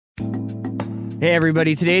Hey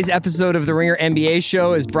everybody, today's episode of the Ringer NBA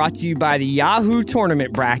show is brought to you by the Yahoo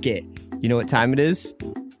Tournament Bracket. You know what time it is?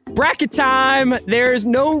 Bracket time! There's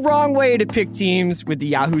no wrong way to pick teams with the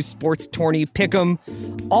Yahoo Sports Tourney. Pick them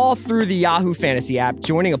all through the Yahoo Fantasy app,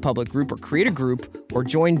 joining a public group or create a group, or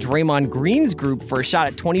join Draymond Green's group for a shot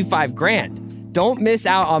at $25,000. Don't miss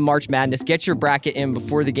out on March Madness. Get your bracket in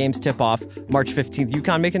before the games tip off March 15th.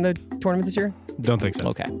 UConn making the tournament this year? Don't think so.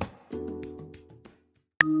 Okay.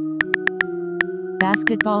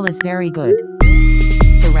 Basketball is very good.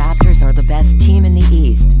 The Raptors are the best team in the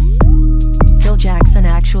East. Phil Jackson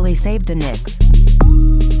actually saved the Knicks.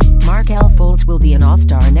 Markelle Fultz will be an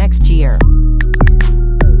all-star next year.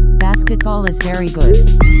 Basketball is very good.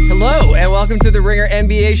 Hello, and welcome to the Ringer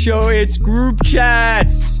NBA show. It's Group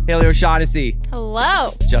Chats. Haley O'Shaughnessy.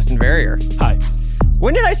 Hello. Justin Verrier. Hi.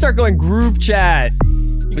 When did I start going Group Chat?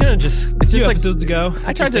 You kind of just a few episodes ago.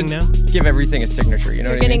 I tried to give everything a signature, you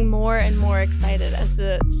know what I mean? You're getting more and more excited as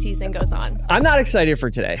the season goes on. I'm not excited for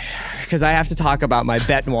today because I have to talk about my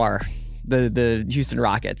bet noir, the Houston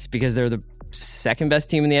Rockets, because they're the second best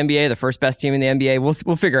team in the NBA, the first best team in the NBA.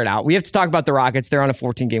 We'll figure it out. We have to talk about the Rockets. They're on a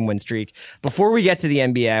 14-game win streak. Before we get to the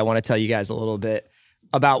NBA, I want to tell you guys a little bit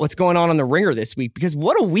about what's going on the Ringer this week, because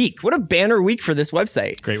what a week. What a banner week for this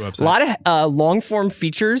website. Great website. A lot of long-form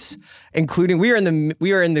features, including we are in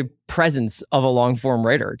the presence of a long-form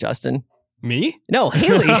writer, Justin. Me? No,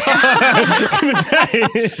 Haley. We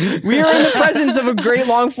are in the presence of a great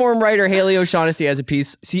long-form writer. Haley O'Shaughnessy has a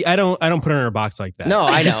piece. See, I don't put her in a box like that. No,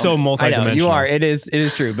 I know. She's so multidimensional. I know, you are. It is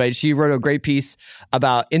true. But she wrote a great piece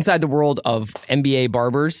about inside the world of NBA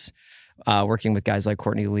barbers, working with guys like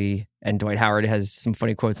Courtney Lee and Dwight Howard. Has some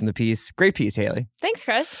funny quotes in the piece. Great piece, Haley. Thanks,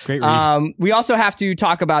 Chris. Great read. We also have to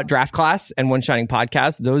talk about Draft Class and One Shining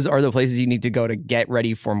Podcast. Those are the places you need to go to get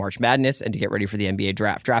ready for March Madness and to get ready for the NBA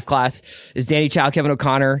Draft. Draft Class is Danny Chow, Kevin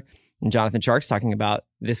O'Connor, and Jonathan Sharks talking about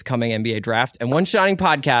this coming NBA Draft. And One Shining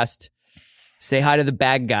Podcast, say hi to the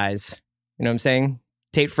bad guys. You know what I'm saying?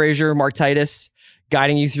 Tate Frazier, Mark Titus,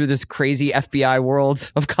 guiding you through this crazy FBI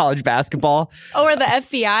world of college basketball. Oh, are the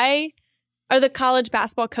FBI... Are the college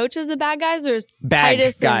basketball coaches the bad guys, or is Bad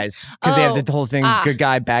Titus guys, because they have the whole thing, good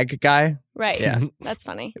guy, bad guy. Right. Yeah. That's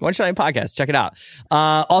funny. One Shining Podcast. Check it out.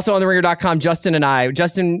 Also on TheRinger.com,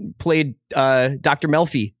 Justin played Dr.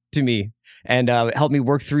 Melfi to me and helped me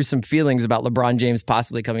work through some feelings about LeBron James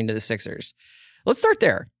possibly coming to the Sixers. Let's start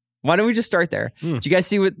there. Why don't we just start there? Did you guys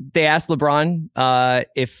see what they asked LeBron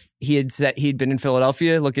if he'd been in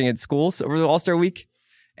Philadelphia looking at schools over the All-Star week?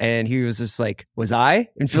 And he was just like, was I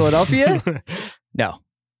in Philadelphia? No.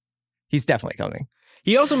 He's definitely coming.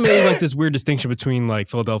 He also made like this weird distinction between like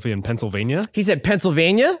Philadelphia and Pennsylvania. He said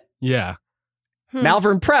Pennsylvania? Yeah.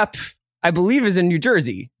 Malvern Prep, I believe, is in New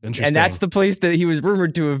Jersey. Interesting. And that's the place that he was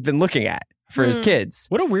rumored to have been looking at for his kids.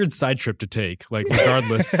 What a weird side trip to take, like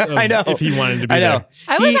regardless of I know. if he wanted to be there.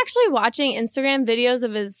 I was actually watching Instagram videos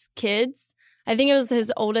of his kids. I think it was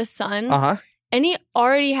his oldest son. Uh-huh. And he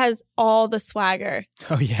already has all the swagger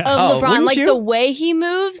Oh, yeah. of LeBron. wouldn't Like you? the way he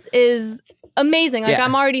moves is amazing. Like Yeah.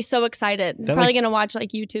 I'm already so excited. I'm That, probably like- going to watch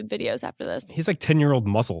like YouTube videos after this. He's like 10-year-old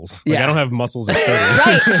muscles. Like, Yeah. I don't have muscles at 30.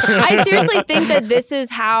 Right. I seriously think that this is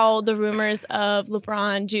how the rumors of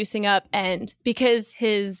LeBron juicing up end, because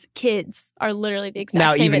his kids are literally the exact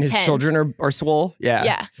Now same even at his 10. children are swole. Yeah.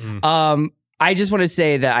 Yeah. I just want to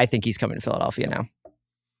say that I think he's coming to Philadelphia now.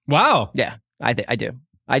 Wow. Yeah, I do.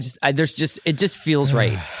 It just feels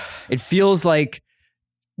right. It feels like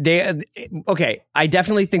I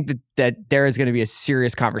definitely think that there is going to be a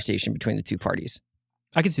serious conversation between the two parties.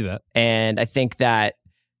 I can see that. And I think that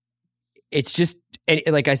it's just,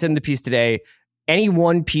 like I said in the piece today, any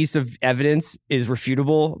one piece of evidence is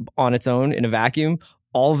refutable on its own in a vacuum.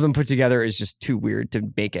 All of them put together is just too weird to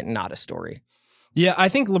make it not a story. Yeah, I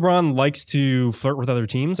think LeBron likes to flirt with other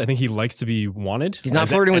teams. I think he likes to be wanted. He's not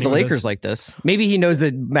flirting with the Lakers like this. Maybe he knows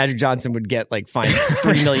that Magic Johnson would get like fined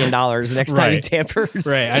 $3 million the next time he tampers.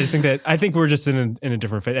 Right. I think we're just in a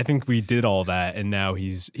different phase. I think we did all that, and now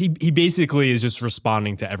he basically is just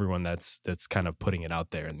responding to everyone that's kind of putting it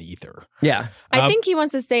out there in the ether. Yeah. I think he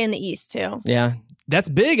wants to stay in the East too. Yeah. That's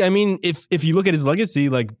big. I mean, if you look at his legacy,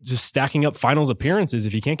 like just stacking up finals appearances,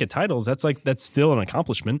 if you can't get titles, that's still an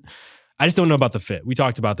accomplishment. I just don't know about the fit. We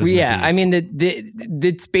talked about this. Yeah, I mean,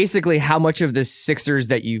 it's basically how much of the Sixers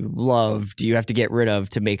that you love do you have to get rid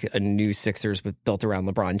of to make a new Sixers built around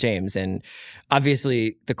LeBron James? And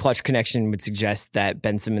obviously, the clutch connection would suggest that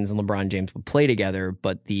Ben Simmons and LeBron James would play together,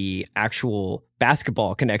 but the actual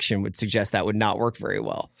basketball connection would suggest that would not work very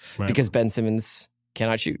well because Ben Simmons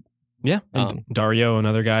cannot shoot. Yeah, and Dario,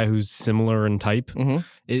 another guy who's similar in type. Mm-hmm.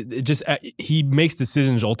 It just he makes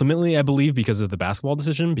decisions ultimately, I believe, because of the basketball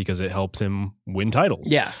decision, because it helps him win titles.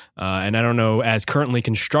 Yeah, and I don't know, as currently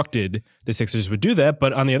constructed, the Sixers would do that.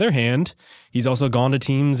 But on the other hand, he's also gone to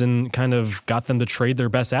teams and kind of got them to trade their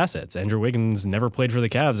best assets. Andrew Wiggins never played for the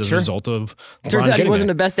Cavs as a result of LeBron. Turns out he wasn't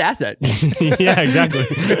there. the best asset. Yeah, exactly.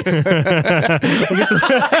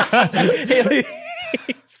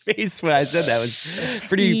 His face when I said that was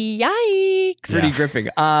pretty Yikes. gripping.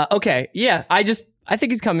 Okay, yeah, I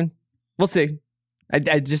think he's coming. We'll see.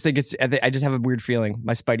 I just think I just have a weird feeling,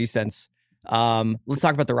 my spidey sense. Let's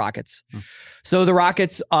talk about the Rockets. So the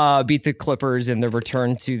Rockets beat the Clippers in the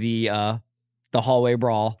return to the hallway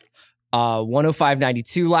brawl.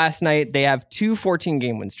 105-92 last night. They have 2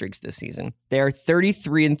 14-game win streaks this season. They are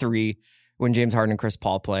 33-3 when James Harden and Chris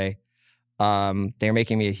Paul play. They're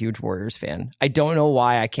making me a huge Warriors fan. I don't know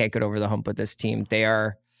why I can't get over the hump with this team.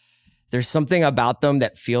 There's something about them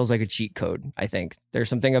that feels like a cheat code, I think. There's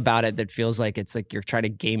something about it that feels like it's like you're trying to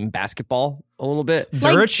game basketball a little bit.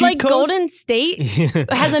 They're a cheat code? Golden State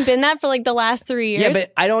hasn't been that for like the last 3 years. Yeah,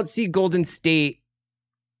 but I don't see Golden State.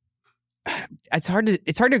 It's hard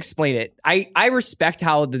to explain it. I respect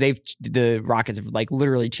how the Rockets have like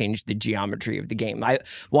literally changed the geometry of the game. I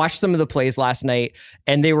watched some of the plays last night,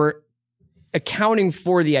 and they were accounting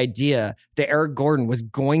for the idea that Eric Gordon was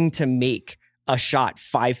going to make a shot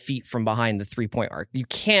 5 feet from behind the 3-point arc. You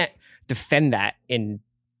can't defend that in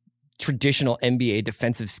traditional NBA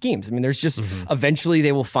defensive schemes. I mean, there's just eventually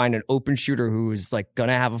they will find an open shooter who is like going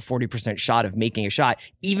to have a 40% shot of making a shot,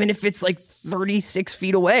 even if it's like 36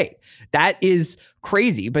 feet away. That is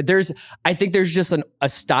crazy. But I think there's just a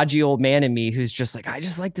stodgy old man in me who's just like, I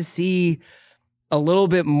just like to see a little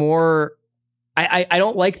bit more. I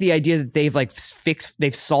don't like the idea that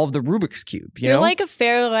they've solved the Rubik's Cube. You're like a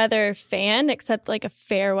fair weather fan, except like a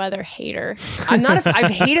fair weather hater. I've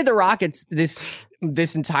hated the Rockets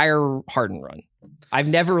this entire Harden run. I've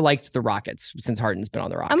never liked the Rockets since Harden's been on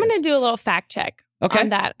the Rockets. I'm going to do a little fact check on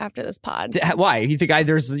that after this pod. Why? You think you're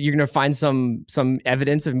going to find some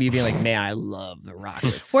evidence of me being like, man, I love the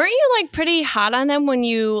Rockets? Weren't you like pretty hot on them when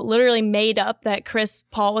you literally made up that Chris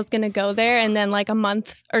Paul was going to go there, and then like a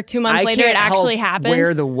month or 2 months later it actually happened?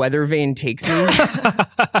 Where the weather vane takes me.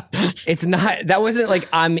 It's not, that wasn't like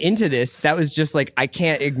I'm into this. That was just like I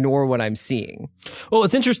can't ignore what I'm seeing. Well,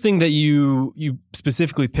 it's interesting that you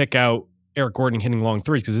specifically pick out Eric Gordon hitting long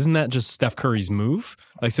threes, because isn't that just Steph Curry's move?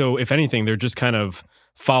 Like, so if anything, they're just kind of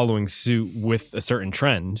following suit with a certain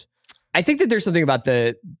trend. I think that there's something about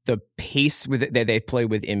the pace that they play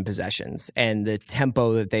within possessions and the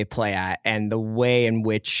tempo that they play at and the way in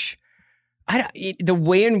which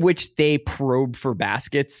they probe for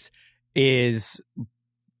baskets is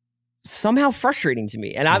somehow frustrating to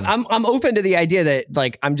me. And I'm open to the idea that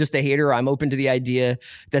like I'm just a hater. I'm open to the idea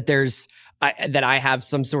that that I have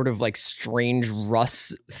some sort of like strange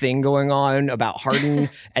Russ thing going on about Harden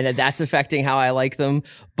and that's affecting how I like them.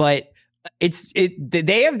 But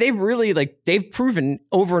they've really like, they've proven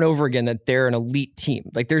over and over again that they're an elite team.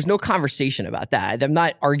 Like there's no conversation about that. I'm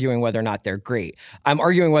not arguing whether or not they're great. I'm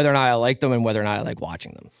arguing whether or not I like them and whether or not I like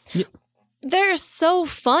watching them. Yeah. They're so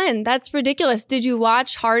fun. That's ridiculous. Did you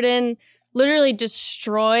watch Harden literally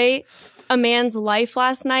destroy a man's life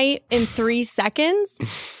last night in 3 seconds?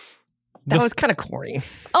 That was kind of corny.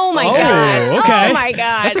 Oh my God. Okay. Oh my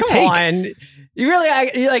God. Come on. You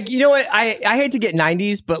really, you know what? I hate to get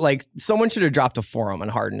 90s, but like someone should have dropped a forearm on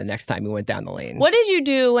Harden the next time he went down the lane. What did you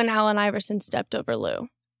do when Allen Iverson stepped over Lou?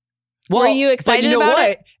 Well, were you excited but you know about what?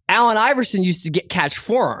 it? Allen Iverson used to catch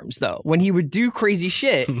forearms though. When he would do crazy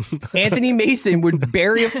shit, Anthony Mason would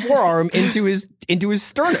bury a forearm into his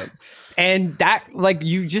sternum. And that, like,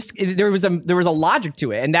 there was a logic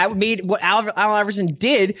to it, and that made what Allen Iverson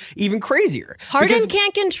did even crazier. Harden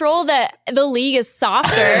can't control that the league is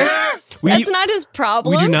softer. That's not his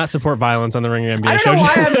problem. We do not support violence on the Ringer NBA I show. don't know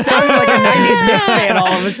why I'm sounding like a 90s Knicks fan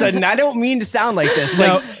all of a sudden. I don't mean to sound like this.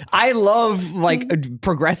 Like, I love like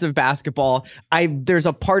progressive basketball. There's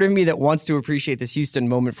a part of me that wants to appreciate this Houston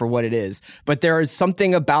moment for what it is, but there is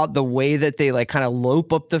something about the way that they like kind of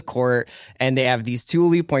lope up the court, and they have these 2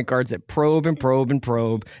 elite point guards that probe and probe and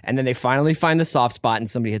probe, and then they finally find the soft spot and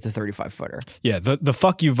somebody hits a 35-footer. Yeah, the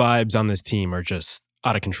fuck you vibes on this team are just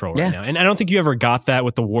out of control right now. And I don't think you ever got that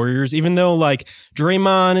with the Warriors, even though like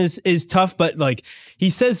Draymond is tough, but like he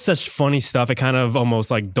says such funny stuff. It kind of almost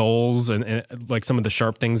like dulls and like some of the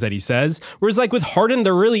sharp things that he says. Whereas like with Harden,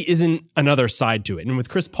 there really isn't another side to it. And with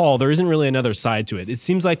Chris Paul, there isn't really another side to it. It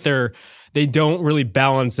seems like they don't really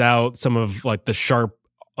balance out some of like the sharp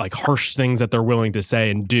like harsh things that they're willing to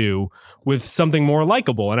say and do with something more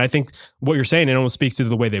likable. And I think what you're saying, it almost speaks to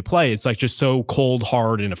the way they play. It's like just so cold,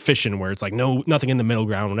 hard, and efficient, where it's like nothing in the middle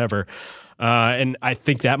ground, whatever. And I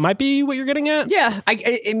think that might be what you're getting at. Yeah,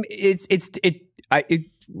 it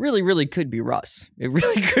really, really could be Russ. It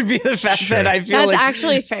really could be the fact that I feel that's like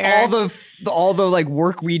actually fair. All the like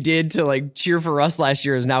work we did to like cheer for Russ last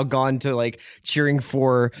year has now gone to like cheering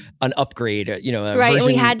for an upgrade. You know, right? version, And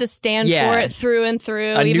we had to stand for it through and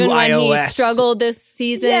through, even when iOS. he struggled this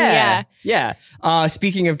season. Yeah.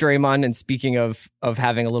 Speaking of Draymond and speaking of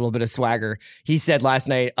having a little bit of swagger, he said last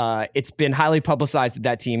night, it's been highly publicized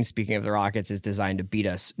that team, speaking of the Rockets, is designed to beat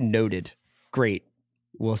us. Noted. Great.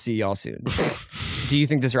 We'll see y'all soon. Do you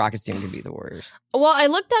think this Rockets team can beat the Warriors? Well, I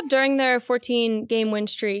looked up during their 14-game win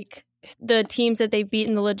streak the teams that they've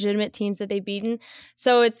beaten, the legitimate teams that they've beaten.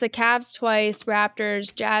 So it's the Cavs twice,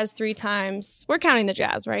 Raptors, Jazz 3 times. We're counting the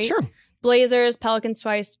Jazz, right? Sure. Blazers, Pelicans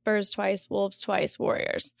twice, Spurs twice, Wolves twice,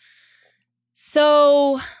 Warriors.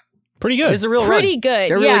 So pretty good. It's a real pretty run. good.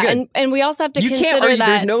 They're yeah, really good. And we also have to consider can't argue,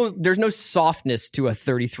 that there's no softness to a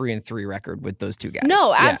 33-3 record with those two guys.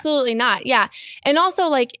 No, absolutely not. Yeah. And also,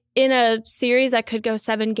 like, in a series that could go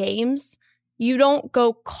 7 games, you don't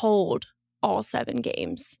go cold all 7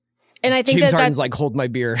 games. And I think James that's Harden's like, hold my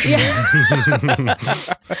beer. Yeah.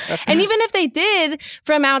 And even if they did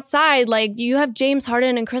from outside, like, you have James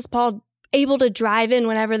Harden and Chris Paul able to drive in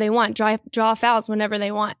whenever they want, draw fouls whenever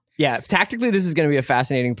they want. Yeah, tactically, this is going to be a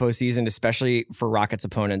fascinating postseason, especially for Rockets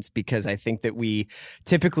opponents, because I think that we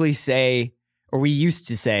typically say, or we used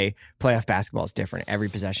to say, playoff basketball is different. Every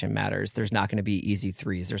possession matters. There's not going to be easy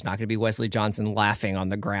threes. There's not going to be Wesley Johnson laughing on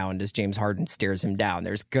the ground as James Harden stares him down.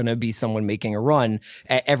 There's going to be someone making a run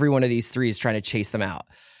at every one of these threes trying to chase them out.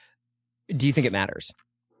 Do you think it matters?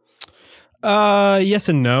 Yes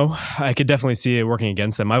and no. I could definitely see it working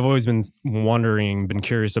against them. I've always been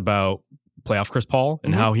curious about playoff Chris Paul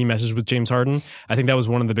and how he meshes with James Harden. I think that was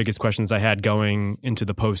one of the biggest questions I had going into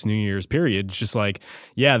the post-New Year's period. It's just like,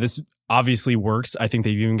 yeah, this obviously works. I think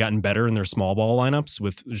they've even gotten better in their small ball lineups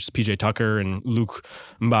with just PJ Tucker and Luke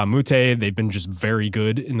Mbamute. They've been just very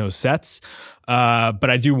good in those sets. But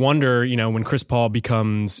I do wonder, when Chris Paul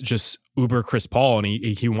becomes just uber Chris Paul and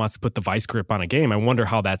he wants to put the vice grip on a game, I wonder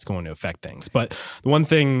how that's going to affect things. But the one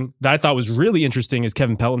thing that I thought was really interesting is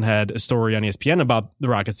Kevin Pelton had a story on ESPN about the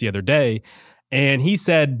Rockets the other day. And he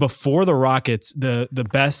said before the Rockets, the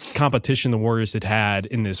best competition the Warriors had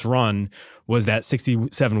in this run was that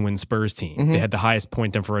 67-win Spurs team. They had the highest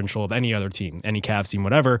point differential of any other team, any Cavs team,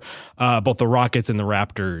 whatever. Both the Rockets and the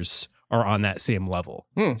Raptors are on that same level.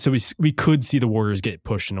 So we could see the Warriors get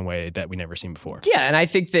pushed in a way that we never seen before. Yeah, and I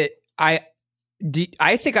think that I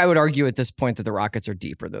think I would argue at this point that the Rockets are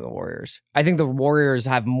deeper than the Warriors. I think the Warriors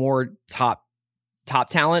have more top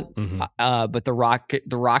talent, but the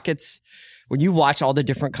Rockets, when you watch all the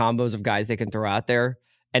different combos of guys they can throw out there,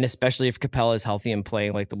 and especially if Capella is healthy and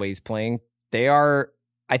playing like the way he's playing, their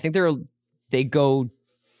 8th and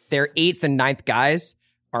 9th guys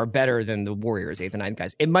are better than the Warriors' 8th and 9th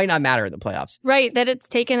guys. It might not matter in the playoffs. Right, that it's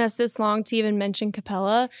taken us this long to even mention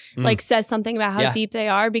Capella, says something about how deep they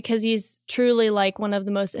are, because he's truly like one of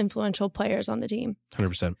the most influential players on the team.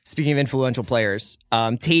 100%. Speaking of influential players,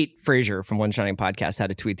 Tate Frazier from One Shining Podcast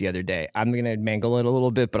had a tweet the other day. I'm going to mangle it a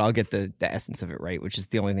little bit, but I'll get the essence of it right, which is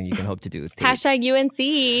the only thing you can hope to do with Tate. Hashtag UNC.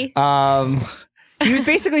 He was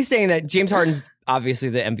basically saying that James Harden's obviously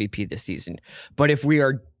the MVP this season, but if we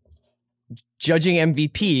are judging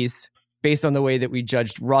MVPs based on the way that we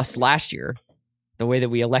judged Russ last year, the way that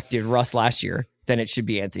we elected Russ last year, then it should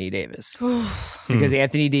be Anthony Davis. Because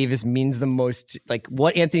Anthony Davis means the most. Like,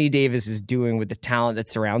 what Anthony Davis is doing with the talent that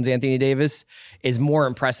surrounds Anthony Davis is more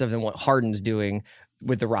impressive than what Harden's doing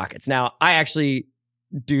with the Rockets. Now, I actually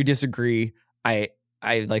do disagree. I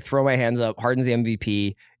like throw my hands up. Harden's the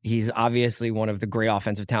MVP. He's obviously one of the great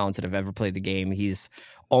offensive talents that have ever played the game. He's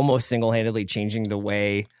almost single-handedly changing the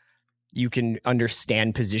way you can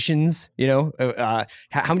understand positions. How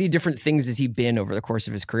many different things has he been over the course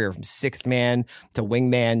of his career, from 6th man to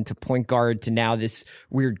wingman to point guard to now this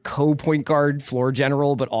weird co-point guard, floor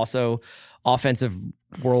general, but also offensive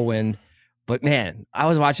whirlwind. But man, I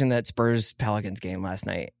was watching that Spurs Pelicans game last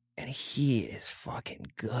night, and he is fucking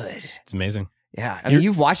good. It's amazing. Yeah, I mean,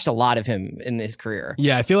 you've watched a lot of him in his career.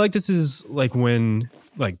 Yeah, I feel like this is like when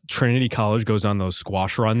like Trinity College goes on those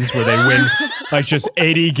squash runs where they win like just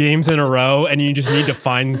 80 games in a row, and you just need to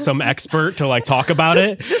find some expert to like talk about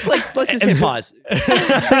it. Just like, let's just hit pause.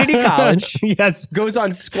 Trinity College yes. goes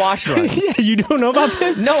on squash runs. Yeah, you don't know about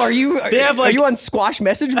this? No, are you on squash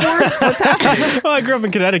message boards? What's happening? Well, I grew up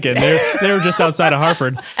in Connecticut. They were just outside of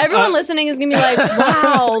Hartford. Everyone listening is gonna be like,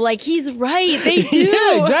 wow, like he's right. They do.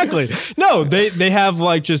 Yeah, exactly. No, they have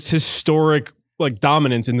like just historic like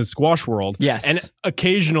dominance in the squash world. Yes. And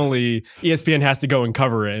occasionally ESPN has to go and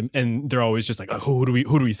cover it, and they're always just like, oh, who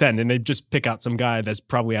do we send? And they just pick out some guy that's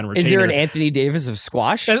probably on retainer. Is there an Anthony Davis of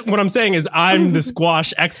squash? And what I'm saying is I'm the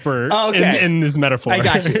squash expert in this metaphor. I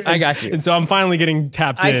got you. And so I'm finally getting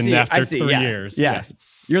tapped in after 3 years. Yeah. Yes.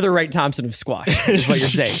 You're the Wright Thompson of squash, is what you're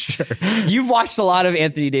saying. Sure. You've watched a lot of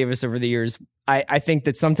Anthony Davis over the years. I think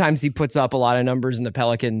that sometimes he puts up a lot of numbers and the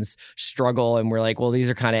Pelicans struggle, and we're like, well, these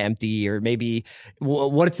are kind of empty, or maybe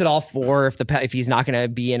what's it all for if he's not going to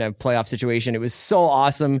be in a playoff situation? It was so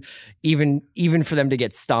awesome, even for them to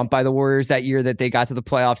get stomped by the Warriors that year that they got to the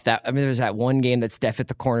playoffs. There was that one game that Steph hit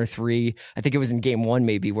the corner three. I think it was in game one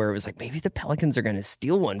maybe, where it was like, maybe the Pelicans are going to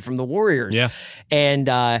steal one from the Warriors. Yeah.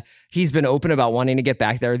 And he's been open about wanting to get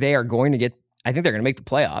back there. They are going to get, I think they're going to make the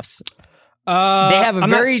playoffs. They have a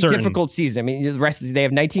very difficult season. I mean, the rest of they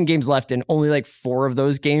have 19 games left, and only like 4 of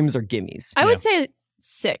those games are gimmies. I would say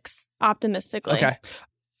 6, optimistically. Okay.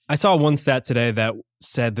 I saw one stat today that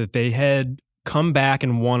said that they had come back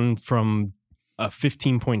and won from a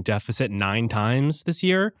 15-point deficit 9 times this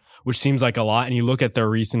year, which seems like a lot. And you look at their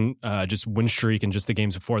recent just win streak and just the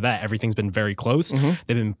games before that, everything's been very close. Mm-hmm.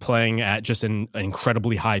 They've been playing at just an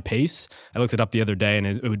incredibly high pace. I looked it up the other day, and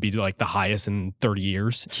it would be like the highest in 30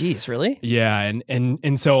 years. Jeez, really? Yeah,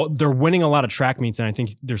 and so they're winning a lot of track meets, and I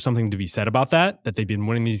think there's something to be said about that they've been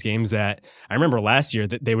winning these games that I remember last year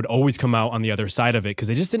that they would always come out on the other side of it because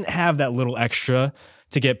they just didn't have that little extra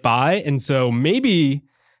to get by. And so maybe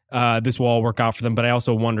this will all work out for them, but I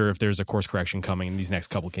also wonder if there's a course correction coming in these next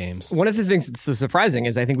couple games. One of the things that's so surprising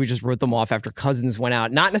is I think we just wrote them off after Cousins went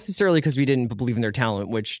out, not necessarily because we didn't believe in their talent,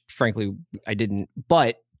 which frankly I didn't,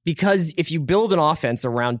 but because if you build an offense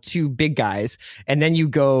around 2 big guys and then you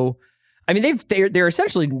go, I mean, they're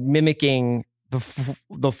essentially mimicking the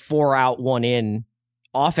 4-out 1-in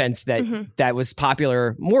offense that was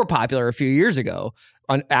more popular a few years ago.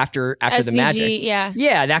 After SVG, the Magic.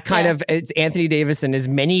 Yeah, that kind of, it's Anthony Davis and as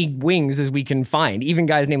many wings as we can find. Even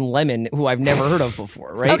guys named Lemon, who I've never heard of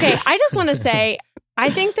before, right? Okay, I just want to say, I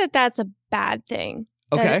think that's a bad thing.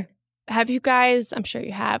 Okay. Have you guys, I'm sure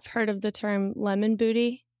you have, heard of the term lemon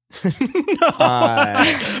booty? No,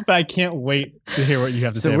 but I can't wait to hear what you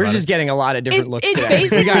have to say. So we're just getting a lot of different looks today.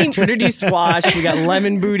 We got Trinity Squash, we got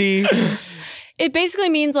lemon booty. It basically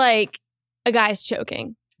means like a guy's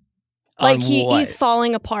choking. Like he's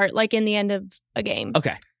falling apart, like in the end of a game.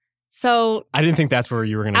 Okay. So I didn't think that's where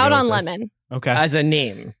you were going to go out on with lemon. This. Okay. As a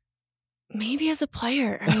name. Maybe as a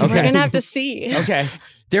player. I mean, we're going to have to see. Okay.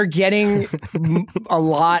 They're getting a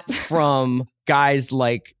lot from guys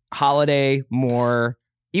like Holiday, Moore,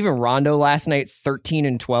 even Rondo last night, 13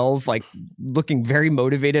 and 12, like looking very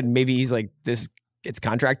motivated. Maybe he's like, it's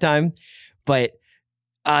contract time. But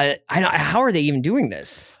how are they even doing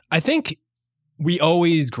this? I think we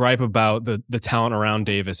always gripe about the talent around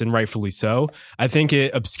Davis, and rightfully so. I think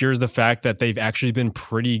it obscures the fact that they've actually been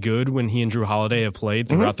pretty good when he and Drew Holiday have played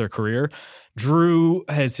throughout their career. Drew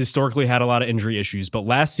has historically had a lot of injury issues, but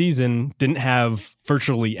last season didn't have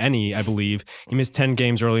virtually any, I believe. He missed 10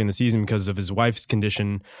 games early in the season because of his wife's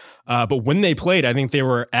condition. But when they played, I think they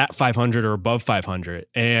were at 500 or above 500.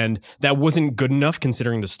 And that wasn't good enough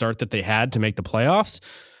considering the start that they had to make the playoffs.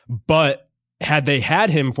 But had they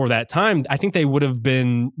had him for that time, I think they would have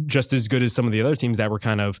been just as good as some of the other teams that were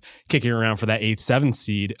kind of kicking around for that 8th, 7th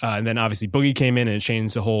seed. And then obviously Boogie came in and it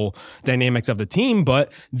changed the whole dynamics of the team,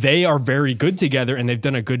 but they are very good together and they've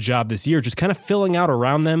done a good job this year, just kind of filling out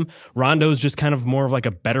around them. Rondo's just kind of more of like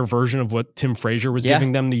a better version of what Tim Frazier was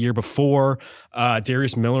giving them the year before.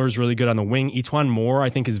 Darius Miller is really good on the wing. Etuan Moore,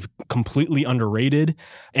 I think, is completely underrated.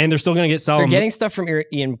 And they're still going to get solid. They're getting stuff from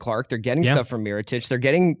Ian Clark. They're getting stuff from Mirotic. They're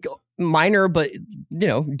getting minor, but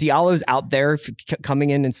Diallo's out there coming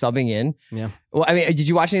in and subbing in. Yeah. Well, I mean, did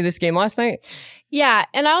you watch any of this game last night? Yeah,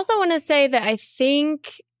 and I also want to say that I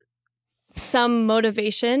think some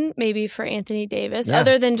motivation maybe for Anthony Davis,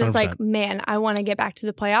 other than just 100%. Like, man, I want to get back to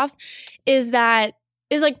the playoffs, is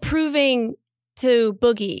like proving to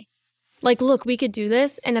Boogie, like, look, we could do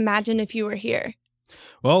this, and imagine if you were here.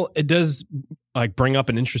 Well, it does like bring up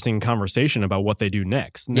an interesting conversation about what they do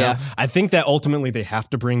next. Now, I think that ultimately they have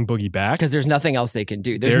to bring Boogie back because there's nothing else they can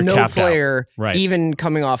do. There's no player, even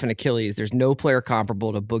coming off an Achilles, there's no player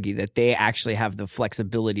comparable to Boogie that they actually have the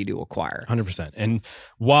flexibility to acquire. 100%. And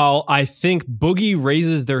while I think Boogie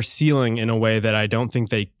raises their ceiling in a way that I don't think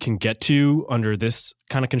they can get to under this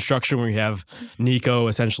kind of construction where you have Nico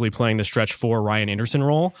essentially playing the stretch 4 Ryan Anderson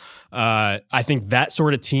role, I think that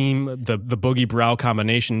sort of team, the Boogie Brow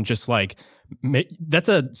combination, just like that's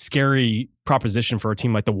a scary proposition for a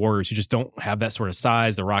team like the Warriors who just don't have that sort of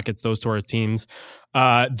size. The Rockets, those sort of teams,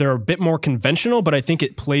 they're a bit more conventional, but I think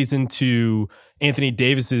it plays into Anthony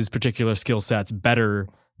Davis's particular skill sets better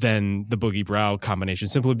than the Boogie Brow combination,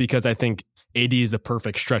 simply because I think AD is the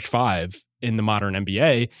perfect stretch 5 in the modern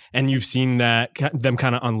NBA. And you've seen that them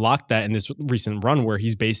kind of unlock that in this recent run where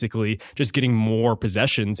he's basically just getting more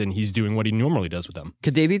possessions and he's doing what he normally does with them.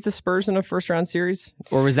 Could they beat the Spurs in a first round series?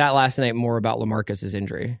 Or was that last night more about LaMarcus's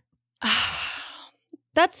injury?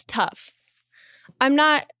 That's tough. I'm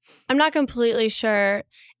not completely sure.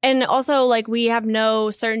 And also, like, we have no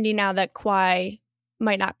certainty now that Kawhi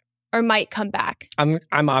might come back.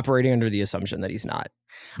 I'm operating under the assumption that he's not.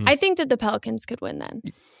 I think that the Pelicans could win then.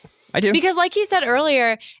 I do. Because like he said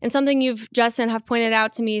earlier, and something Justin, have pointed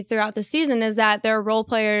out to me throughout the season is that their role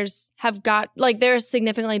players they're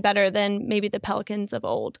significantly better than maybe the Pelicans of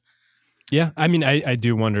old. Yeah, I mean, I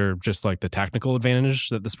do wonder just like the technical advantage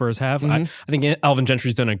that the Spurs have. I think Alvin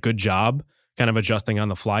Gentry's done a good job kind of adjusting on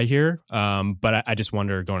the fly here. But I just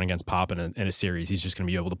wonder going against Pop in a series, he's just going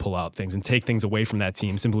to be able to pull out things and take things away from that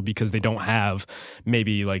team simply because they don't have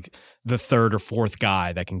maybe like the third or fourth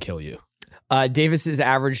guy that can kill you. Davis has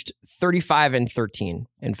averaged 35 and 13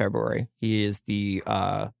 in February. He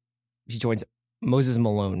joins Moses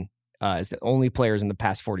Malone as the only players in the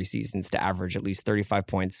past 40 seasons to average at least 35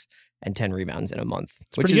 points and 10 rebounds in a month,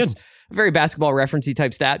 which is a very basketball referencey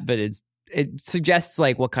type stat, but it suggests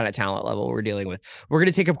like what kind of talent level we're dealing with. We're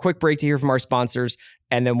going to take a quick break to hear from our sponsors,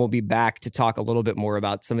 and then we'll be back to talk a little bit more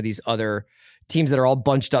about some of these other teams that are all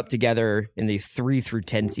bunched up together in the 3 through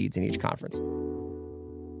 10 seeds in each conference.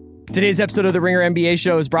 Today's episode of the Ringer NBA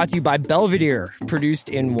Show is brought to you by Belvedere. Produced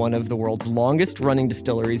in one of the world's longest-running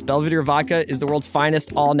distilleries, Belvedere Vodka is the world's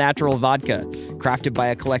finest all-natural vodka. Crafted by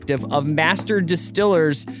a collective of master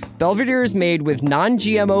distillers, Belvedere is made with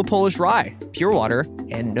non-GMO Polish rye, pure water,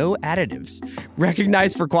 and no additives.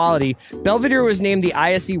 Recognized for quality, Belvedere was named the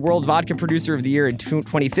ISE World Vodka Producer of the Year in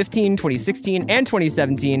 2015, 2016, and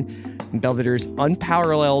 2017. And Belvedere's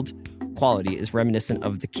unparalleled quality is reminiscent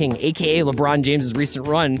of the King, aka LeBron James's recent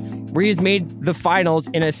run, where he has made the finals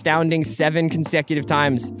in an astounding 7 consecutive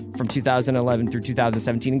times from 2011 through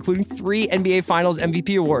 2017, including 3 NBA Finals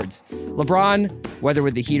MVP awards. LeBron, whether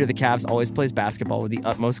with the Heat or the Cavs, always plays basketball with the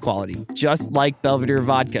utmost quality, just like Belvedere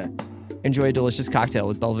Vodka. Enjoy a delicious cocktail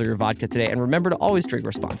with Belvedere Vodka today, and remember to always drink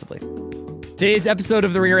responsibly. Today's episode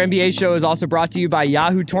of the Ringer NBA Show is also brought to you by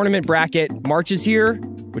Yahoo Tournament Bracket. March is here,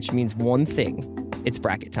 which means one thing. It's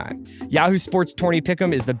bracket time. Yahoo Sports Tourney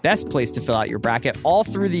Pick'em is the best place to fill out your bracket all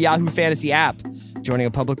through the Yahoo Fantasy app. Joining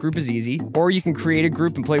a public group is easy, or you can create a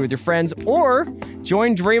group and play with your friends, or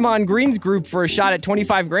join Draymond Green's group for a shot at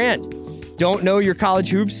 $25,000. Don't know your college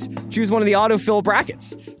hoops? Choose one of the autofill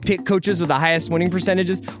brackets. Pick coaches with the highest winning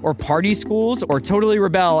percentages, or party schools, or totally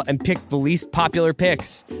rebel and pick the least popular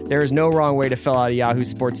picks. There is no wrong way to fill out a Yahoo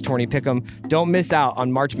Sports Tourney Pick'em. Don't miss out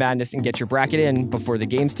on March Madness and get your bracket in before the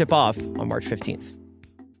games tip off on March 15th.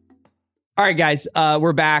 All right, guys,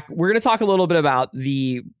 we're back. We're going to talk a little bit about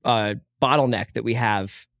the bottleneck that we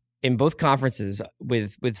have in both conferences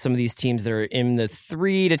with some of these teams that are in the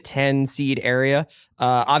 3 to 10 seed area.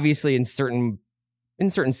 Obviously, in certain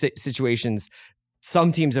situations,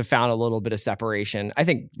 some teams have found a little bit of separation. I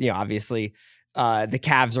think, obviously, the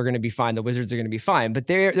Cavs are going to be fine. The Wizards are going to be fine. But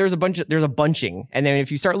there's a bunching. And then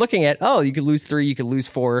if you start looking at, you could lose 3, you could lose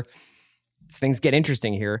 4. Things get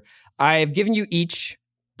interesting here. I've given you each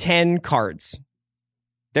 10 cards.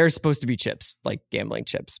 They're supposed to be chips, like gambling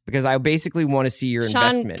chips, because I basically want to see your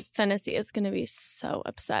investment. Fantasy is going to be so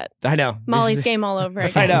upset. I know. Molly's game all over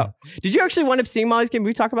again. I know. Did you actually wind up seeing Molly's game? Did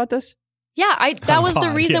we talk about this? Yeah, that was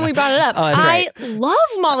the reason we brought it up. Oh, that's right. I love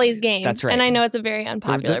Molly's game. That's right. And I know it's a very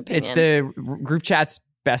unpopular opinion. It's the group chat's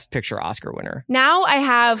best picture Oscar winner. Now I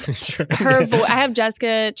have her voice. I have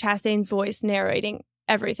Jessica Chastain's voice narrating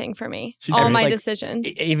everying for me. All my decisions.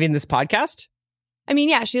 Even this podcast? I mean,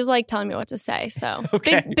 yeah, she's like telling me what to say. So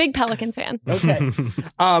okay. Big Pelicans fan. Okay.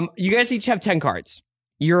 You guys each have 10 cards.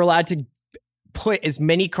 You're allowed to put as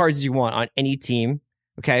many cards as you want on any team.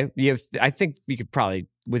 Okay. I think we could probably,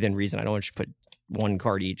 within reason, I don't want you to put 1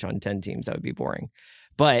 card each on 10 teams. That would be boring.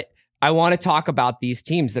 But I want to talk about these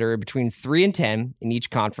teams that are between 3 and 10 in each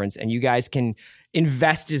conference, and you guys can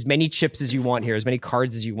invest as many chips as you want here, as many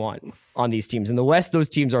cards as you want on these teams. In the West, those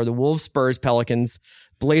teams are the Wolves, Spurs, Pelicans,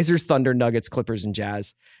 Blazers, Thunder, Nuggets, Clippers, and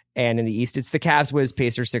Jazz. And in the East, it's the Cavs, Wiz,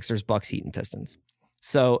 Pacers, Sixers, Bucks, Heat, and Pistons.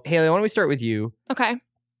 So, Haley, why don't we start with you? Okay.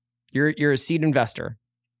 You're a seed investor.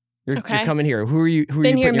 You're coming here. Who are you?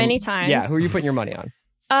 Been here many times. Yeah. Who are you putting your money on?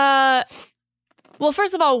 Well,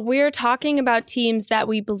 first of all, we're talking about teams that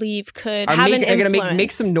we believe could have an influence. Are going to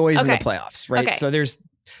make some noise in the playoffs, right? Okay. So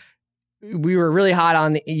we were really hot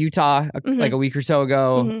on Utah like a week or so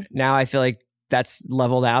ago. Mm-hmm. Now I feel like that's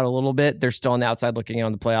leveled out a little bit. They're still on the outside looking in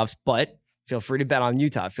on the playoffs, but feel free to bet on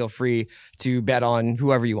Utah. Feel free to bet on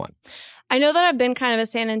whoever you want. I know that I've been kind of a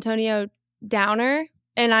San Antonio downer,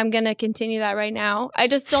 and I'm going to continue that right now. I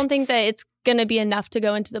just don't think that it's going to be enough to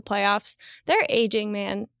go into the playoffs. They're aging,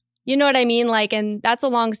 man. You know what I mean? Like, and that's a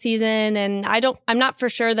long season, and I'm not for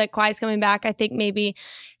sure that Kawhi's coming back. I think maybe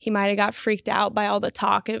he might have got freaked out by all the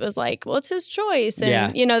talk. It was like, well, it's his choice.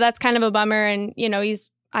 And, that's kind of a bummer. And,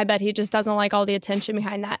 I bet he just doesn't like all the attention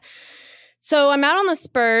behind that. So I'm out on the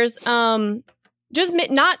Spurs. Just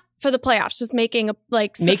not for the playoffs, just making a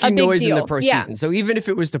big noise deal. in the postseason. Yeah. So even if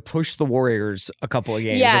it was to push the Warriors a couple of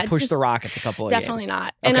games or push the Rockets a couple of games. Definitely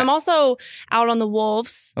not. And I'm also out on the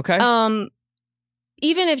Wolves. Okay.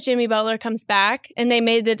 Even if Jimmy Butler comes back and they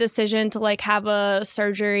made the decision to have a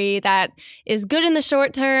surgery that is good in the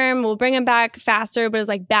short term, will bring him back faster, but is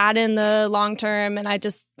bad in the long term. And I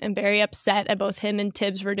just am very upset at both him and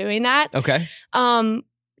Tibbs for doing that. Okay.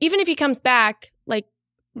 Even if he comes back,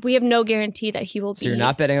 we have no guarantee that he will be. So you're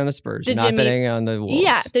not betting on the Spurs. You're not betting on the Wolves.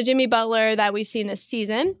 Yeah, the Jimmy Butler that we've seen this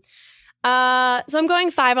season. So I'm going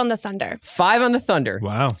 5 on the Thunder. 5 on the Thunder.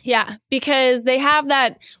 Wow. Yeah, because they have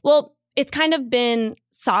that. Well, it's kind of been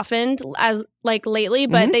softened as lately,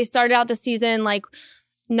 but they started out the season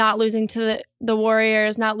not losing to the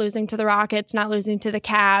Warriors, not losing to the Rockets, not losing to the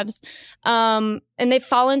Cavs. And they've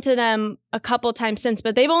fallen to them a couple times since,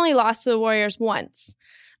 but they've only lost to the Warriors once.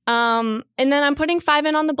 And then I'm putting 5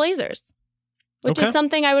 in on the Blazers, which is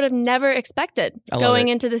something I would have never expected going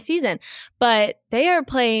into the season. But they are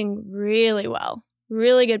playing really well,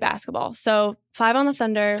 really good basketball. So 5 on the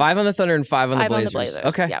Thunder. 5 on the Thunder and 5 on the Blazers. 5 on the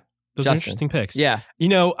Blazers. Okay. Yep. Those are interesting picks. Yeah.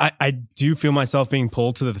 I do feel myself being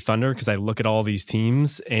pulled to the Thunder because I look at all these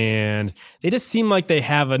teams and they just seem like they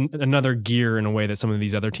have another gear in a way that some of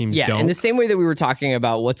these other teams don't. In the same way that we were talking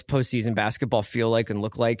about what's postseason basketball feel like and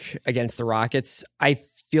look like against the Rockets, I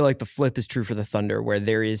feel like the flip is true for the Thunder, where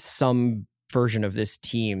there is some version of this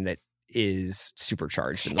team that is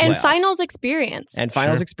supercharged in the playoffs. Finals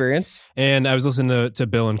experience. And I was listening to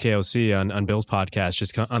Bill and KOC on Bill's podcast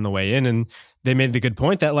just on the way in, and they made the good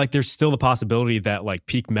point that there's still the possibility that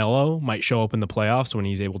peak Melo might show up in the playoffs when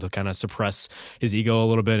he's able to kind of suppress his ego a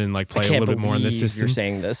little bit and play a little bit more in this system. You're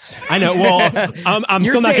saying this. I know. Well, I'm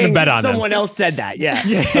still not going to bet on them. Someone else said that. Yeah.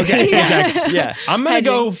 Okay. Yeah. Exactly. Yeah. I'm going to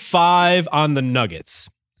go 5 on the Nuggets.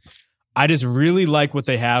 I just really like what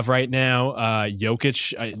they have right now.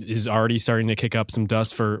 Jokic is already starting to kick up some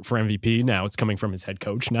dust for MVP. Now it's coming from his head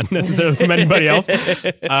coach, not necessarily from anybody else.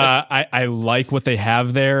 I like what they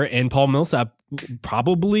have there. And Paul Millsap,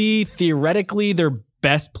 probably theoretically their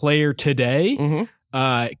best player today,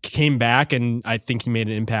 came back, and I think he made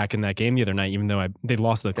an impact in that game the other night, even though they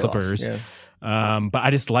lost to the Clippers. But I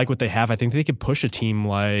just like what they have. I think they could push a team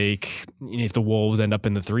if the Wolves end up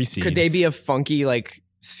in the 3 seed. Could they be a funky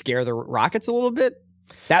scare the Rockets a little bit?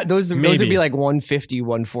 Those would be 150,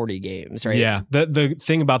 140 games, right? Yeah. The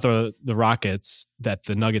thing about the Rockets that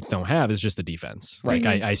the Nuggets don't have is just the defense.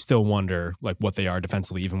 I still wonder what they are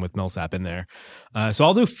defensively, even with Millsap in there. So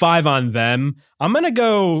I'll do 5 on them. I'm gonna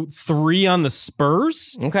go 3 on the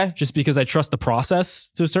Spurs. Okay. Just because I trust the process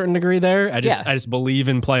to a certain degree there. I just believe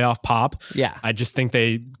in playoff pop. Yeah. I just think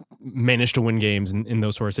they managed to win games in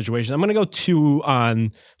those sort of situations. I'm gonna go 2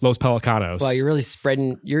 on Los Pelicanos. Well, you're really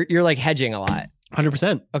spreading. You're hedging a lot.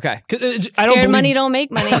 100%. Okay. Scared money don't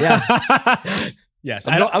make money. Yeah. Yes.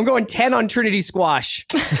 I'm going 10 on Trinity Squash.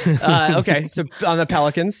 Okay. So on the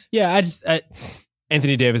Pelicans. Yeah.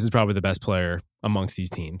 Anthony Davis is probably the best player amongst these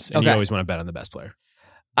teams. And you always want to bet on the best player.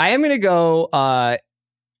 I am going to go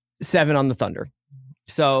 7 on the Thunder.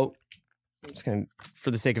 So I'm just going to,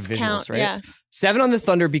 for the sake of visuals, right? Yeah. 7 on the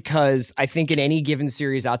Thunder because I think in any given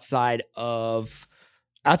series outside of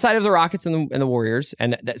the Rockets and the Warriors,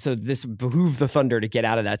 and so this behooved the Thunder to get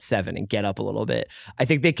out of that 7 and get up a little bit. I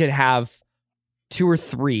think they could have 2 or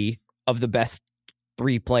 3 of the best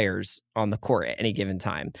 3 players on the court at any given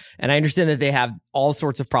time. And I understand that they have all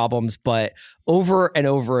sorts of problems, but over and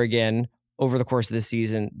over again, over the course of this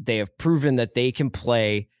season, they have proven that they can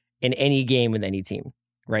play in any game with any team.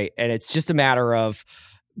 right? And it's just a matter of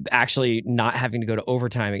actually not having to go to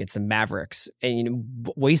overtime against the Mavericks and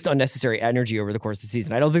waste unnecessary energy over the course of the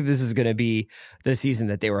season. I don't think this is going to be the season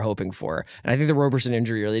that they were hoping for. And I think the Roberson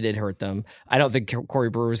injury really did hurt them. I don't think Corey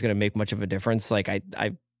Brewer is going to make much of a difference. Like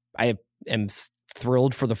I am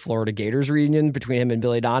thrilled for the Florida Gators reunion between him and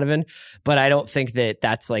Billy Donovan, but I don't think that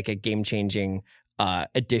that's like a game-changing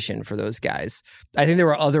addition for those guys. I think there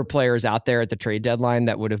were other players out there at the trade deadline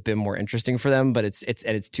that would have been more interesting for them, but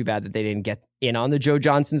it's too bad that they didn't get in on the Joe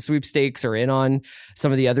Johnson sweepstakes or in on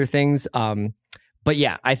some of the other things. But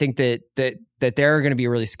yeah, I think that they're going to be a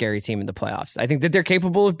really scary team in the playoffs. I think that they're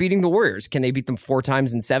capable of beating the Warriors. Can they beat them 4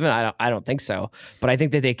 times in 7? I don't think so, but I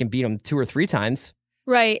think that they can beat them 2 or 3 times.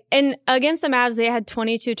 Right. And against the Mavs, they had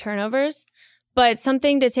 22 turnovers. But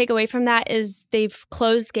something to take away from that is they've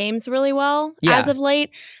closed games really well as of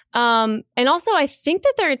late. And also, I think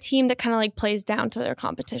that they're a team that kind of like plays down to their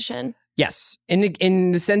competition. Yes.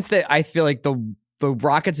 In the sense that I feel like the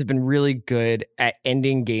Rockets have been really good at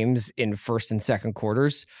ending games in first and second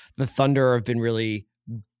quarters. The Thunder have been really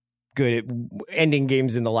good at ending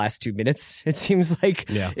games in the last 2 minutes, it seems like.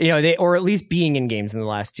 Yeah. Or at least being in games in the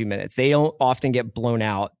last 2 minutes. They don't often get blown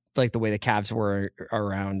out like the way the Cavs were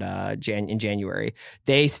around in January.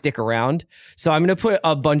 They stick around. So I'm going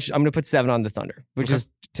to put 7 on the Thunder, which is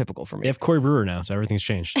typical for me. They have Corey Brewer now, so everything's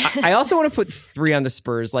changed. I also want to put 3 on the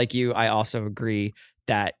Spurs. Like you, I also agree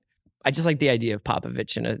that I just like the idea of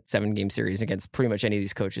Popovich in a 7-game series against pretty much any of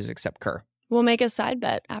these coaches except Kerr. We'll make a side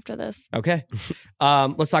bet after this. Okay.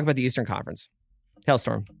 Let's talk about the Eastern Conference.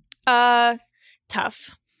 Hailstorm.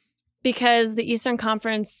 Tough. Because the Eastern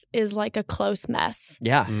Conference is like a close mess.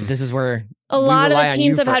 Yeah, this is where a lot of the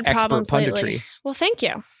teams have had problems lately. Well, thank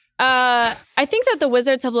you. I think that the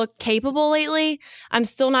Wizards have looked capable lately. I'm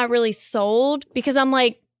still not really sold because I'm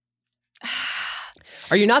like...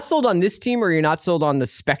 Are you not sold on this team, or are you not sold on the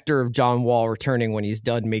specter of John Wall returning when he's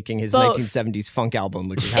done making his 1970s funk album,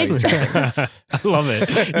 which is how he's dressing? I love it.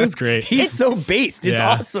 It's great. He's so based. It's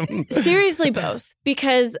awesome. Seriously, both.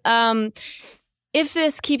 Because... if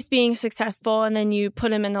this keeps being successful and then you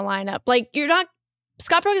put him in the lineup, like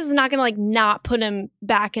Scott Brooks is not going to like not put him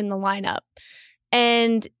back in the lineup.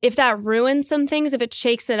 And if that ruins some things, if it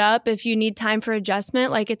shakes it up, if you need time for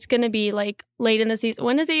adjustment, like it's going to be like late in the season.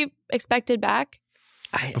 When is he expected back?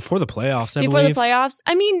 Before the playoffs, I believe. Before the playoffs?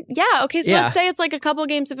 I mean, yeah. Okay, so let's say it's like a couple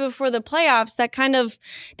games before the playoffs. That kind of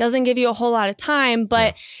doesn't give you a whole lot of time.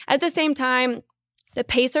 But at the same time, the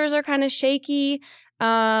Pacers are kind of shaky.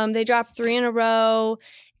 They dropped 3 in a row,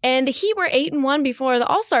 and the Heat were 8-1 before the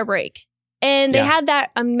All-Star break. And they had that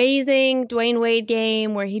amazing Dwayne Wade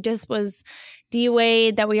game where he just was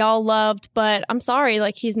D-Wade that we all loved. But I'm sorry,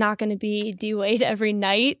 like he's not going to be D-Wade every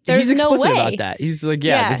night. There's no way. He's explicit about that. He's like,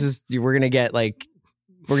 we're going to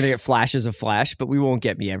get flashes of Flash, but we won't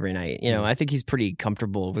get me every night. I think he's pretty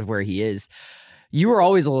comfortable with where he is. You were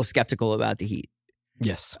always a little skeptical about the Heat.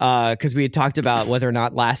 Yes. Because we had talked about whether or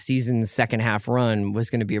not last season's second half run was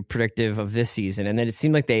going to be a predictive of this season. And then it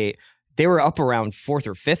seemed like they were up around 4th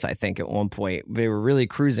or 5th, I think, at one point. They were really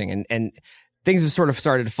cruising, and things have sort of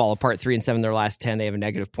started to fall apart. 3-7 their last 10. They have a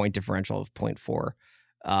negative point differential of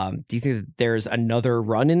 0.4. Do you think that there's another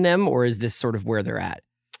run in them, or is this sort of where they're at?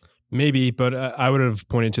 Maybe, but I would have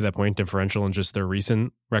pointed to that point differential in just their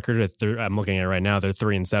recent record. I'm looking at it right now. They're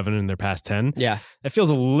 3-7 in their past 10. Yeah. That feels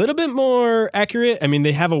a little bit more accurate. I mean,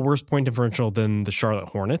 they have a worse point differential than the Charlotte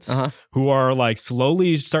Hornets, who are like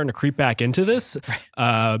slowly starting to creep back into this.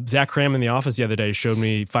 Zach Cram in the office the other day showed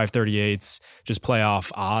me 538's just playoff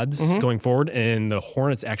odds going forward. And the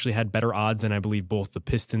Hornets actually had better odds than I believe both the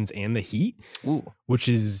Pistons and the Heat, which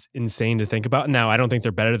is insane to think about. Now, I don't think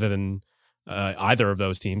they're better than either of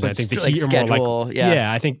those teams. I think the Heat are more like,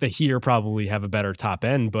 I think the Heat probably have a better top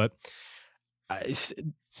end, but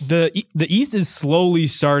the East is slowly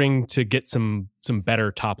starting to get some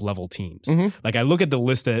better top level teams. Like I look at the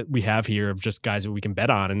list that we have here of just guys that we can bet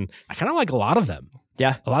on, and I kind of like a lot of them.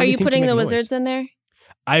 Yeah. Are you putting the Wizards in there?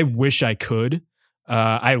 I wish I could.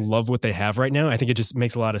 I love what they have right now. I think it just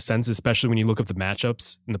makes a lot of sense, especially when you look up the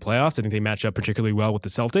matchups in the playoffs. I think they match up particularly well with the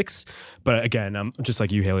Celtics. But again, I'm just like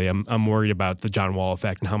you, Haley. I'm worried about the John Wall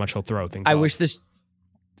effect and how much he'll throw things off. I wish this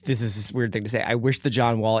is this weird thing to say. I wish the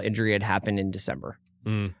John Wall injury had happened in December.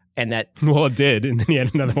 And that... Well, it did, and then he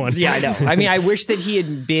had another one. Yeah, I know. I mean, I wish that he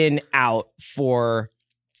had been out for,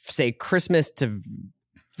 say, Christmas to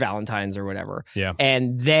Valentine's or whatever. Yeah.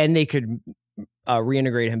 And then they could...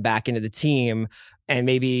 reintegrate him back into the team, and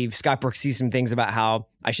maybe Scott Brooks sees some things about how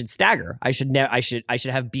I should stagger. I should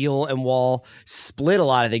have Beal and Wall split a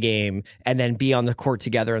lot of the game and then be on the court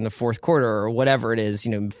together in the fourth quarter or whatever it is.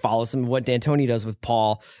 Follow some of what D'Antoni does with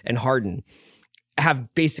Paul and Harden.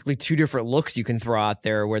 have basically two different looks you can throw out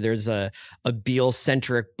there, where there's a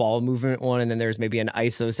Beal-centric ball movement one, and then there's maybe an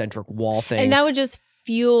ISO-centric wall thing. And that would just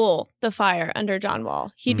fuel the fire under John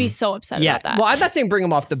Wall. He'd be so upset about that. Well, I'm not saying bring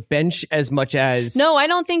him off the bench as much as... No, I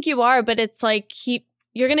don't think you are, but it's like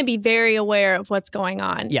you're going to be very aware of what's going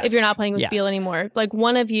on if you're not playing with Beal anymore. Like,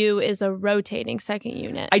 one of you is a rotating second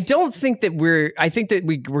unit. I don't think that I think that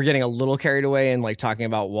we're getting a little carried away and like talking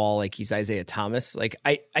about Wall like he's Isaiah Thomas. Like,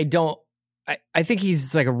 I think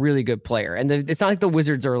he's like a really good player. And it's not like the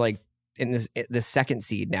Wizards are like in the second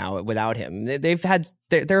seed now without him. They're 500,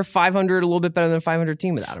 a little bit better than a 500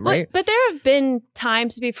 team without him, right? But there have been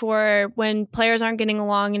times before when players aren't getting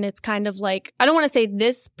along, and it's kind of like, I don't want to say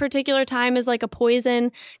this particular time is like a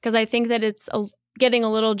poison, because I think that it's getting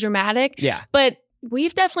a little dramatic. Yeah. But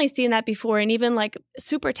we've definitely seen that before, and even like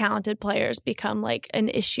super talented players become like an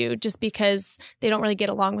issue just because they don't really get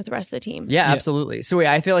along with the rest of the team. Yeah, absolutely. So wait,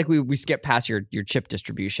 I feel like we skipped past your chip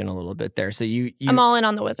distribution a little bit there. So I'm all in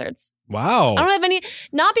on the Wizards. Wow. I don't have any,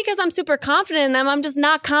 not because I'm super confident in them, I'm just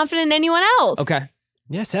not confident in anyone else. Okay.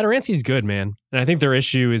 Yeah, Satoransky's good, man. And I think their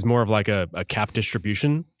issue is more of like a cap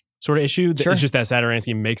distribution sort of issue. Sure. It's just that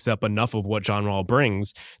Satoransky makes up enough of what John Wall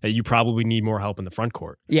brings that you probably need more help in the front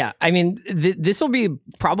court. Yeah, I mean, this will be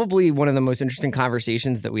probably one of the most interesting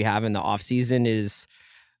conversations that we have in the offseason is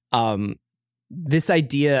this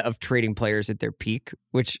idea of trading players at their peak,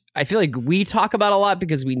 which I feel like we talk about a lot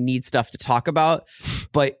because we need stuff to talk about,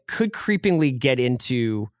 but could creepingly get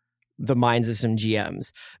into the minds of some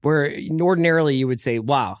GMs, where ordinarily you would say,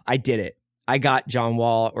 wow, I did it. I got John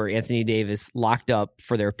Wall or Anthony Davis locked up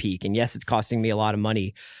for their peak. And yes, it's costing me a lot of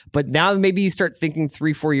money. But now maybe you start thinking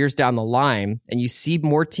 3-4 years down the line and you see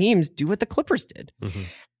more teams do what the Clippers did. Mm-hmm.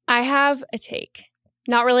 I have a take.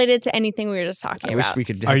 Not related to anything we were just talking about. I wish we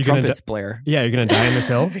could have trumpets blare. Yeah, you're going to die on this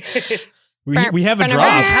hill? we have a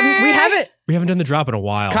drop. We haven't done the drop in a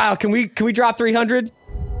while. Kyle, can we drop 300?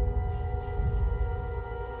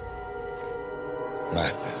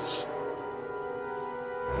 Madness.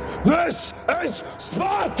 This is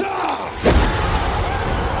Sparta!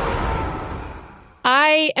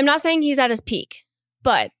 I am not saying he's at his peak,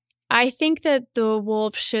 but I think that the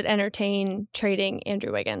Wolves should entertain trading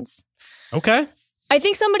Andrew Wiggins. Okay. I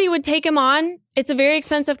think somebody would take him on. It's a very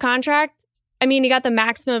expensive contract. I mean, he got the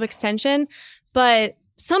maximum extension, but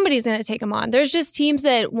somebody's going to take him on. There's just teams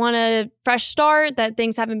that want a fresh start, that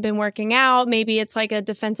things haven't been working out. Maybe it's like a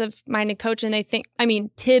defensive-minded coach and they think, I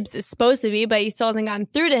mean, Tibbs is supposed to be, but he still hasn't gotten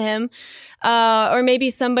through to him. Or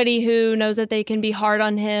maybe somebody who knows that they can be hard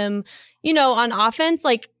on him, you know, on offense,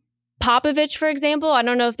 like Popovich, for example. I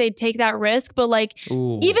don't know if they'd take that risk, but like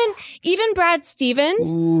even Brad Stevens,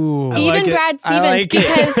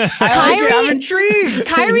 because I'm intrigued.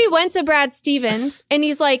 Kyrie went to Brad Stevens and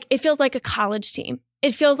he's like, it feels like a college team.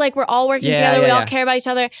 It feels like we're all working together. We all care about each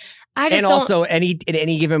other. Also, at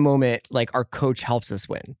any given moment, like our coach helps us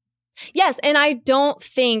win. Yes, and I don't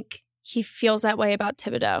think he feels that way about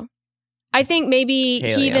Thibodeau. I think maybe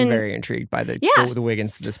I'm very intrigued by the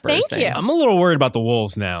Wiggins to the Spurs thing. You. I'm a little worried about the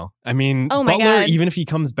Wolves now. I mean, Butler, even if he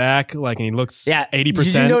comes back, like, and he looks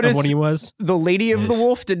 80% of what he was. The lady of the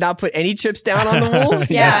Wolf did not put any chips down on the Wolves.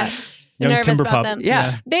 Yeah. Young nervous Timber about Pup. them.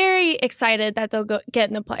 Yeah. Very excited that they'll get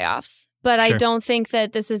in the playoffs. But I don't think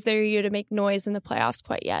that this is their year to make noise in the playoffs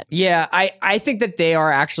quite yet. Yeah, I think that they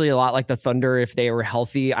are actually a lot like the Thunder. If they were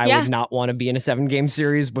healthy, I would not want to be in a 7-game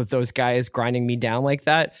series with those guys grinding me down like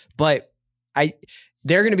that. But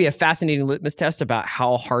they're going to be a fascinating litmus test about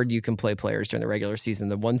how hard you can play players during the regular season.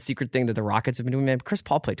 The one secret thing that the Rockets have been doing, man, Chris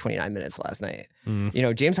Paul played 29 minutes last night. You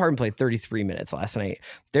know, James Harden played 33 minutes last night.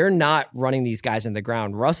 They're not running these guys in the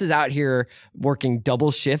ground. Russ is out here working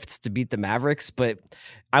double shifts to beat the Mavericks, but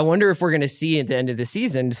I wonder if we're going to see at the end of the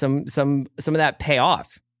season some of that pay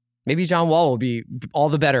off. Maybe John Wall will be all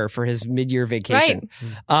the better for his mid-year vacation.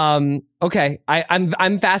 Right. Okay,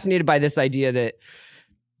 I'm fascinated by this idea that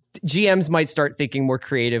GMs might start thinking more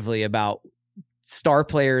creatively about star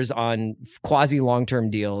players on quasi long-term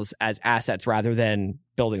deals as assets rather than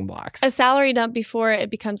building blocks. A salary dump before it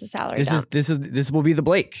becomes a salary dump. This will be the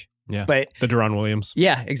Blake. Yeah, but the Deron Williams.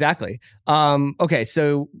 Yeah, exactly. Okay,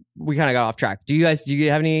 so we kind of got off track. Do you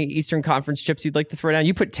have any Eastern Conference chips you'd like to throw down?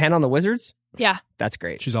 You put 10 on the Wizards? Yeah. That's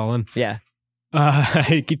great. She's all in. Yeah.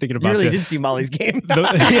 I keep thinking about you really did see Molly's game.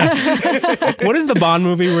 What is the Bond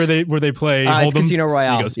movie where they play it's Casino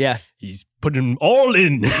Royale. He goes, he's putting them all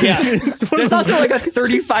in. Yeah. There's also like a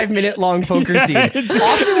 35-minute long poker scene. Often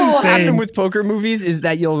what will happen with poker movies is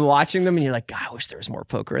that you'll be watching them and you're like, God, I wish there was more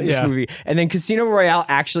poker in this movie. And then Casino Royale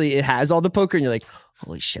actually it has all the poker and you're like,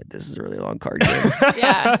 holy shit, this is a really long card game.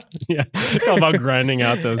 Yeah. It's all about grinding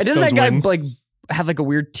out those. And doesn't that guy wins. like have like a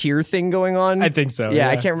weird tier thing going on? I think so. Yeah,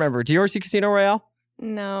 I can't remember. Do you ever see Casino Royale?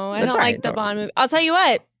 No, I don't like the Bond movie. I'll tell you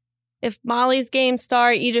what. If Molly's Game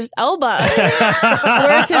star Idris Elba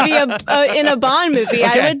were to be in a Bond movie,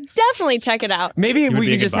 I would definitely check it out. Maybe we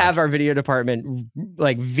can just have our video department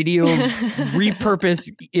like video repurpose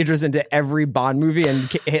Idris into every Bond movie, and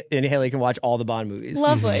Haley can watch all the Bond movies.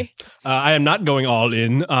 Lovely. I am not going all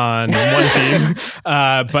in on one team,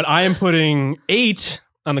 but I am putting 8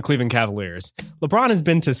 on the Cleveland Cavaliers. LeBron has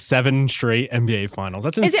been to 7 straight NBA finals.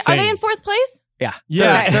 That's insane. Are they in 4th place? Yeah.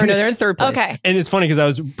 Okay. They're in 3rd place. Okay. And it's funny because I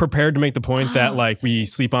was prepared to make the point that like we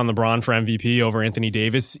sleep on LeBron for MVP over Anthony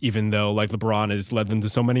Davis, even though like LeBron has led them to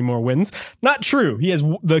so many more wins. Not true.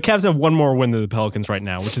 The Cavs have 1 more win than the Pelicans right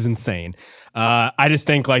now, which is insane. I just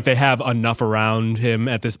think like they have enough around him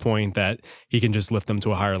at this point that he can just lift them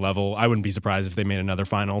to a higher level. I wouldn't be surprised if they made another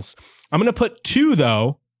finals. I'm going to put 2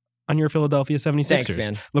 though on your Philadelphia 76ers. Thanks,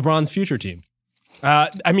 man. LeBron's future team.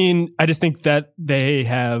 I mean, I just think that they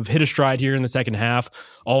have hit a stride here in the second half.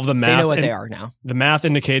 All of the math. They know what they are now. The math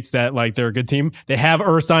indicates that like they're a good team. They have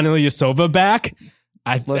Ersan Ilyasova back.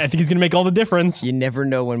 I think he's going to make all the difference. You never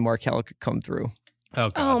know when Markelle could come through.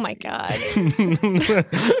 Oh my God.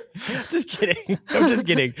 Just kidding. I'm just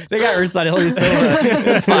kidding. They got Ersan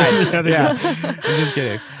Ilyasova. It's fine. Yeah. I'm just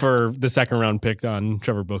kidding. For the 2nd round pick on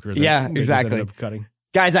Trevor Booker. Yeah, exactly. Ended up cutting.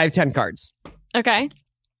 Guys, I have 10 cards. Okay.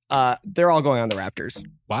 They're all going on the Raptors.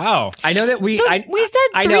 Wow. I know that we said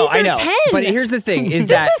 3 through 10. But here's the thing: this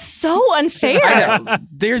is so unfair. I know.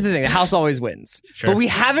 Here's the thing: the house always wins. Sure. But we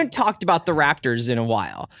haven't talked about the Raptors in a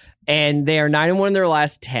while, and they are 9-1 in their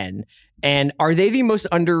last 10. And are they the most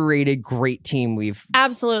underrated great team we've?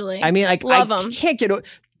 Absolutely. I mean, like, love them. Can't get.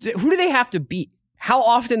 Who do they have to beat? How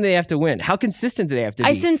often do they have to win? How consistent do they have to be?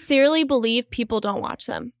 I sincerely believe people don't watch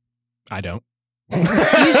them. I don't.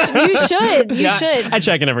 You should. You should. I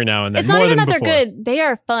check in every now and then. It's not even that before. they're good. They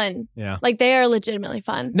are fun. Yeah. Like they are legitimately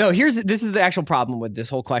fun. No, this is the actual problem with this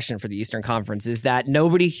whole question for the Eastern Conference is that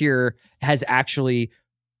nobody here has actually,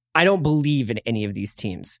 I don't believe in any of these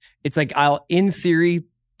teams. It's like I'll, in theory,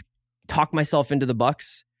 talk myself into the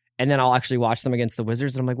Bucks, and then I'll actually watch them against the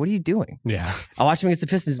Wizards, and I'm like, what are you doing? Yeah. I'll watch them against the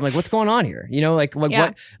Pistons. I'm like, what's going on here? You know,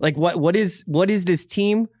 what is this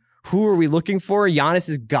team? Who are we looking for? Giannis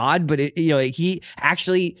is God, but he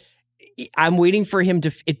actually, I'm waiting for him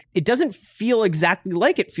to, it doesn't feel exactly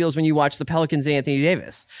like it feels when you watch the Pelicans and Anthony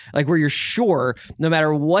Davis, like where you're sure no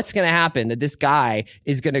matter what's going to happen that this guy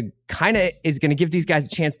is going to give these guys a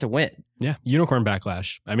chance to win. Yeah. Unicorn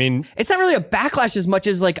backlash. I mean, it's not really a backlash as much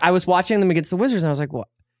as like I was watching them against the Wizards and I was like, what?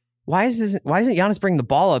 Why isn't Giannis bringing the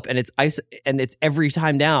ball up and it's ice and it's every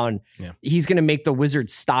time down, he's going to make the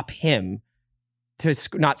Wizards stop him to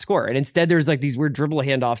not score, and instead there's like these weird dribble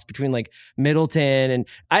handoffs between like Middleton and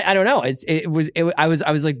I don't know. I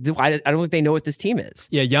was like I don't think they know what this team is.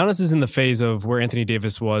 Yeah, Giannis is in the phase of where Anthony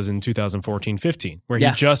Davis was in 2014-15, where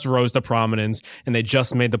he just rose to prominence and they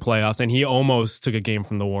just made the playoffs, and he almost took a game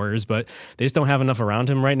from the Warriors, but they just don't have enough around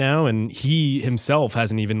him right now, and he himself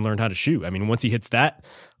hasn't even learned how to shoot. I mean, once he hits that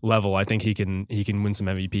level, I think he can win some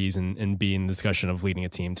MVPs and be in the discussion of leading a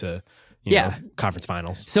team to conference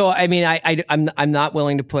finals. So I mean, I'm not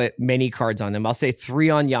willing to put many cards on them. I'll say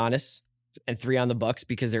 3 on Giannis and 3 on the Bucks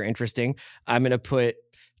because they're interesting. I'm going to put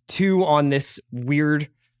 2 on this weird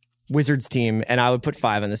Wizards team, and I would put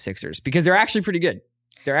 5 on the Sixers because they're actually pretty good.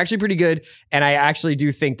 And I actually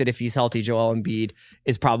do think that if he's healthy, Joel Embiid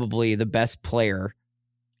is probably the best player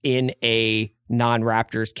in a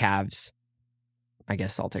non-Raptors Cavs, I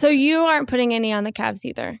guess, Celtics. So you aren't putting any on the Cavs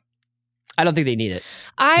either? I don't think they need it.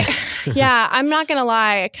 I'm not going to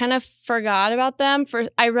lie. I kind of forgot about them.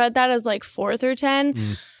 I read that as like 4th or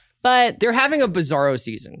 10, but they're having a bizarro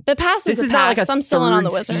season. The past is this the is past. Not like a I'm still on the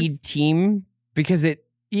third Wizards seed team because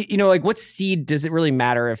like what seed does it really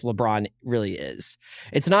matter if LeBron really is?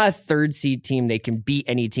 It's not a 3rd seed team. They can beat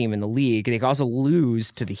any team in the league. They can also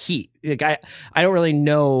lose to the Heat. Like I don't really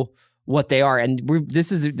know what they are. And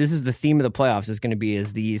this is the theme of the playoffs is going to be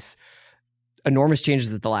is these enormous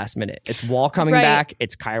changes at the last minute. It's Wall coming back.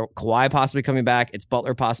 It's Kawhi possibly coming back. It's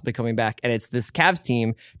Butler possibly coming back. And it's this Cavs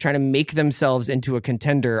team trying to make themselves into a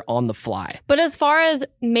contender on the fly. But as far as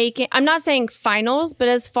I'm not saying finals, but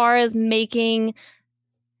as far as making,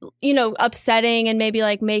 upsetting and maybe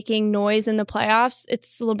like making noise in the playoffs,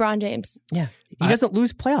 it's LeBron James. Yeah. He doesn't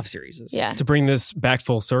lose playoff series. Yeah. To bring this back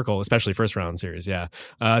full circle, especially first round series. Yeah.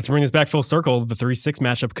 To bring this back full circle, the 3-6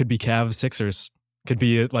 matchup could be Cavs Sixers. Could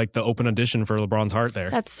be like the open audition for LeBron's heart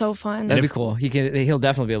there. That's so fun. That'd be cool. He'll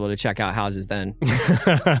definitely be able to check out houses then.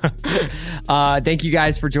 Thank you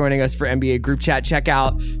guys for joining us for NBA Group Chat. Check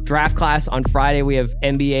out Draft Class on Friday. We have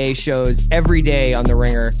NBA shows every day on The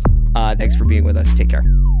Ringer. Thanks for being with us. Take care.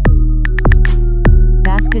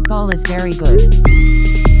 Basketball is very good.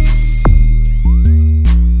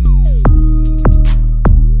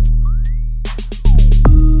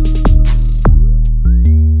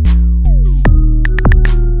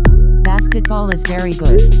 Basketball is very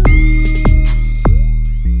good.